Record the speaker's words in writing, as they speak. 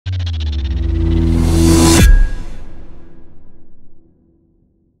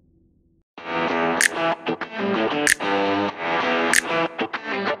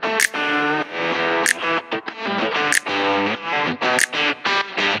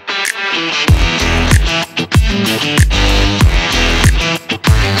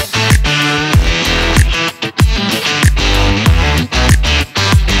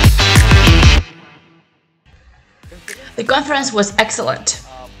conference was excellent.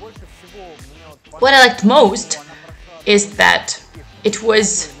 What I liked most is that it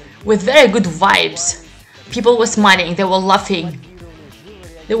was with very good vibes. People were smiling, they were laughing.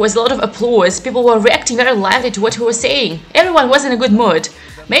 There was a lot of applause. People were reacting very lively to what we were saying. Everyone was in a good mood.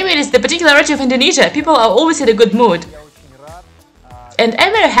 Maybe it is the particularity of Indonesia. People are always in a good mood. And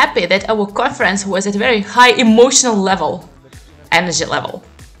I'm very happy that our conference was at a very high emotional level, energy level.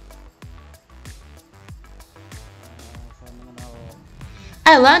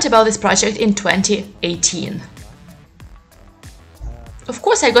 I learned about this project in 2018. Of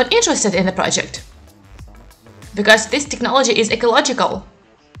course, I got interested in the project because this technology is ecological.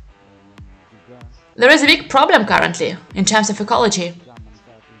 There is a big problem currently in terms of ecology.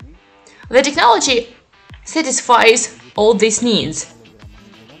 The technology satisfies all these needs,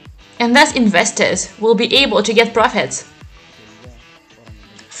 and thus investors will be able to get profits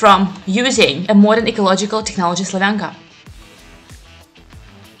from using a modern ecological technology Slavyanka.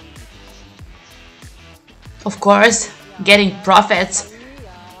 Of course, getting profits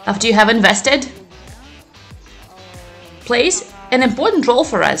after you have invested plays an important role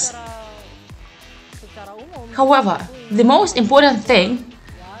for us. However, the most important thing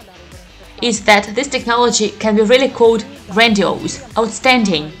is that this technology can be really called grandiose,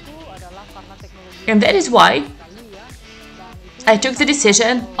 outstanding. And that is why I took the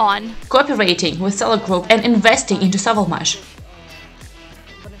decision on cooperating with SOLARGROUP and investing into Savalmash.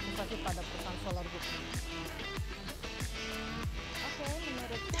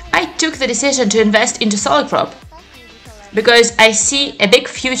 I took the decision to invest into SOLARGROUP because I see a big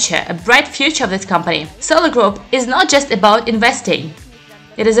future, a bright future of this company. SOLARGROUP is not just about investing.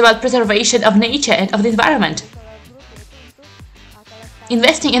 It is about preservation of nature and of the environment.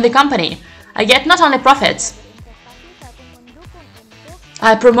 Investing in the company, I get not only profits,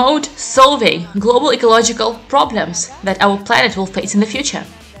 I promote solving global ecological problems that our planet will face in the future.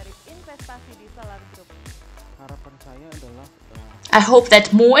 I hope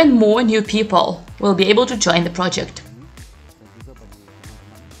that more and more new people will be able to join the project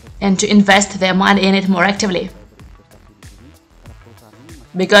and to invest their money in it more actively.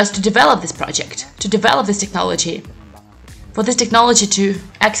 Because to develop this project, to develop this technology, for this technology to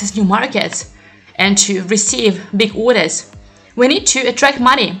access new markets and to receive big orders, we need to attract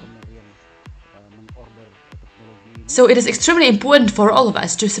money. So it is extremely important for all of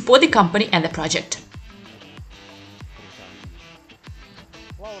us to support the company and the project.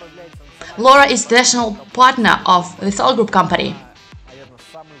 Laura is the national partner of the SOLARGROUP company.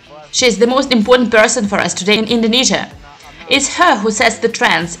 She is the most important person for us today in Indonesia. It's her who sets the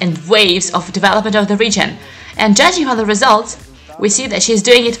trends and waves of development of the region, and judging from the results, we see that she is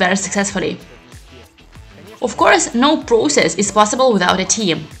doing it very successfully. Of course, no process is possible without a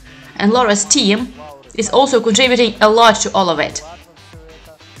team, and Laura's team is also contributing a lot to all of it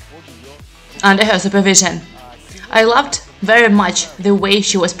under her supervision. I loved very much the way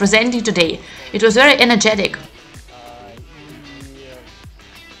she was presenting today. It was very energetic.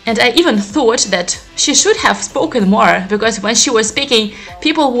 And I even thought that she should have spoken more, because when she was speaking,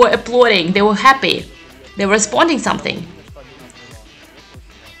 people were applauding, they were happy, they were responding something.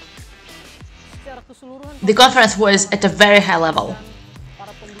 The conference was at a very high level.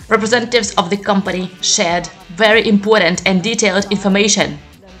 Representatives of the company shared very important and detailed information,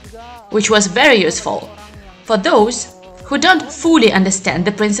 which was very useful for those who don't fully understand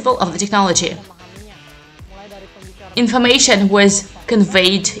the principle of the technology. Information was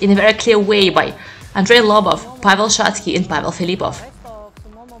conveyed in a very clear way by Andrei Lobov, Pavel Shatsky and Pavel Filipov,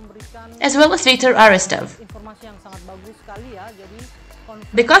 as well as Viktor Aristov.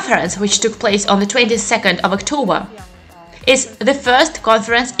 The conference, which took place on the 22nd of October, is the first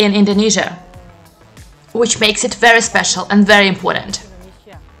conference in Indonesia, which makes it very special and very important.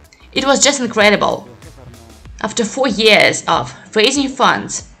 It was just incredible. After 4 years of raising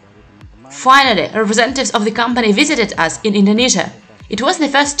funds, finally representatives of the company visited us in Indonesia. It was the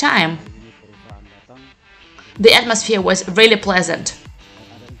first time. The atmosphere was really pleasant.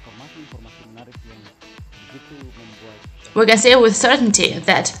 We can say with certainty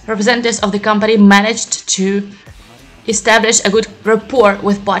that representatives of the company managed to establish a good rapport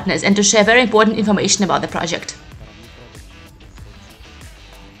with partners and to share very important information about the project.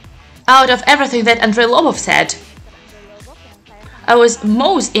 Out of everything that Andrei Lobov said, I was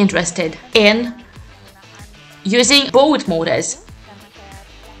most interested in using boat motors.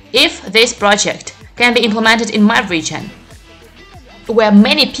 If this project can be implemented in my region, where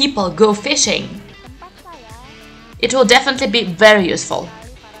many people go fishing, it will definitely be very useful.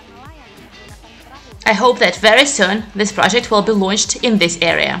 I hope that very soon this project will be launched in this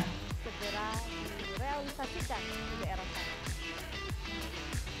area.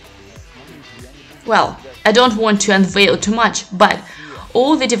 Well, I don't want to unveil too much, but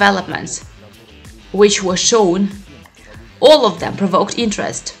all the developments which were shown, all of them provoked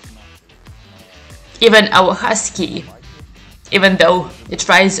interest. Even our husky, even though it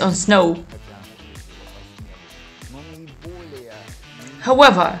rides on snow.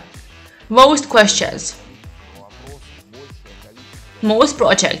 However, most questions, most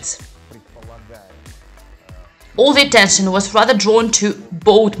projects, all the attention was rather drawn to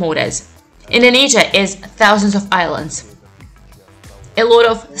boat motors. Indonesia is thousands of islands, a lot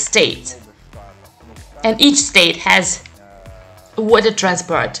of states, and each state has water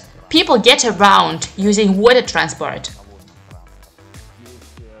transport. People get around using water transport.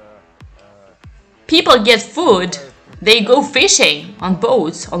 People get food, they go fishing on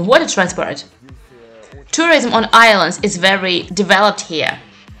boats, on water transport. Tourism on islands is very developed here.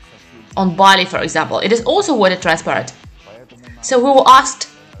 On Bali, for example, it is also water transport. So we were asked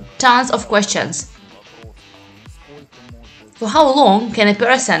tons of questions. For how long can a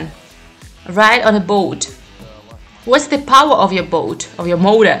person ride on a boat? What's the power of your boat, of your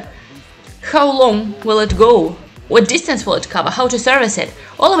motor? How long will it go? What distance will it cover? How to service it?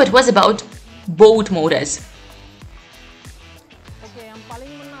 All of it was about boat motors.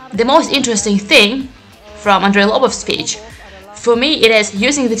 The most interesting thing from Andrei Lobov's speech, for me, it is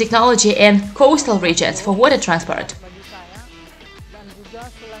using the technology in coastal regions for water transport.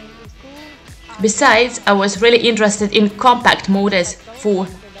 Besides, I was really interested in compact motors for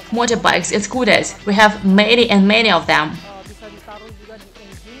motorbikes and scooters. We have many and many of them.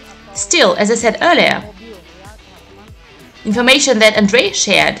 Still, as I said earlier, information that Andrei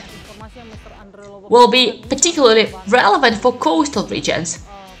shared will be particularly relevant for coastal regions.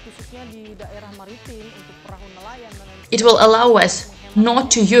 It will allow us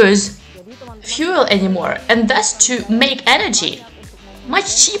not to use fuel anymore and thus to make energy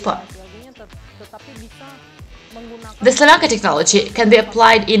much cheaper. The Slovakia technology can be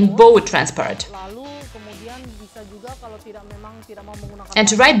applied in boat transport. And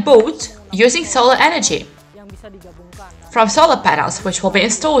to ride boats using solar energy from solar panels which will be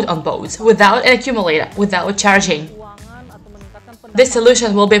installed on boats without an accumulator, without charging. This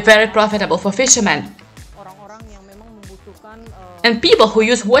solution will be very profitable for fishermen and people who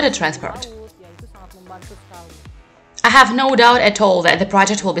use water transport. I have no doubt at all that the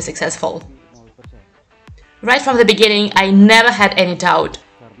project will be successful. Right from the beginning, I never had any doubt.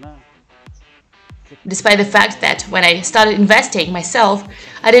 Despite the fact that when I started investing myself,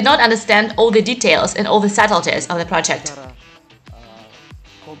 I did not understand all the details and all the subtleties of the project.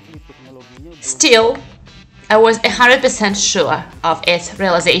 Still, I was 100% sure of its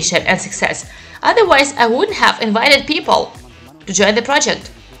realization and success. Otherwise, I wouldn't have invited people to join the project.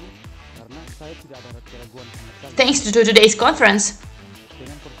 Thanks to today's conference,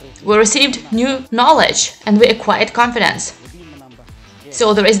 we received new knowledge and we acquired confidence.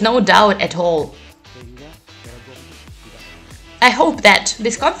 So there is no doubt at all. I hope that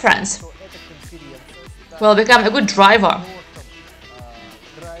this conference will become a good driver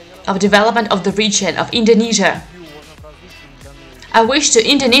of development of the region of Indonesia. I wish to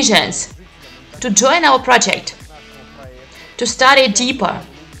Indonesians to join our project, to study deeper,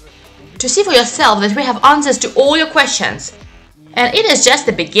 to see for yourself that we have answers to all your questions. And it is just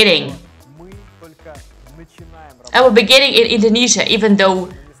the beginning. Our beginning in Indonesia, even though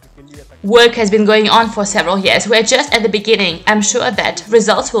work has been going on for several years, we're just at the beginning. I'm sure that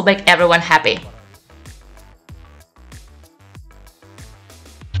results will make everyone happy.